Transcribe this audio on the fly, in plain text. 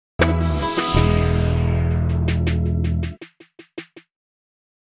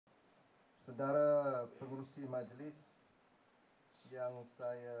Saudara pengurusi majlis yang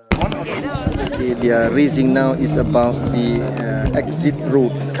saya they are raising now is about the exit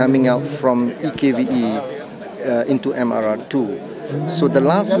road coming out from EKVE into MRR2. So the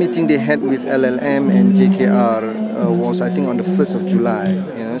last meeting they had with LLM and JKR was, I think, on the 1st of July.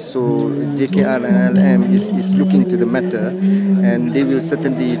 So JKR and LLM is looking into the matter, and they will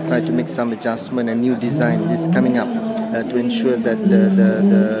certainly try to make some adjustment and new design is coming up to ensure that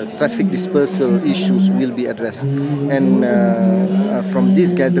the traffic dispersal issues will be addressed. And from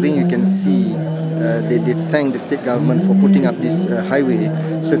this gathering, you can see they thank the state government for putting up this highway.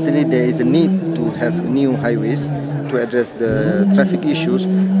 Certainly there is a need to have new highways to address the traffic issues,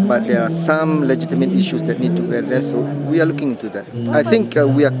 but there are some legitimate issues that need to be addressed, so we are looking into that. I think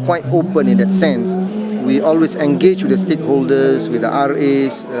we are quite open in that sense. We always engage with the stakeholders, with the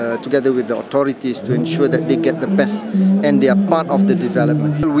RAs, together with the authorities to ensure that they get the best and they are part of the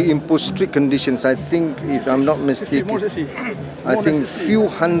development. We impose strict conditions. I think, if I'm not mistaken, I think few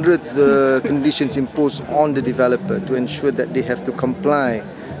hundreds conditions imposed on the developer to ensure that they have to comply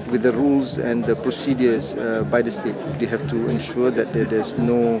with the rules and the procedures by the state. They have to ensure that there's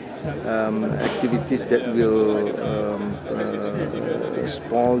no activities that will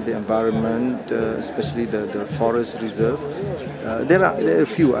spoil the environment, especially the forest reserve. There are a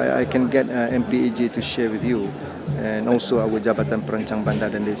few. I can get MPAJ to share with you, and also our Jabatan Perancang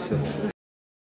Bandar dan Desa.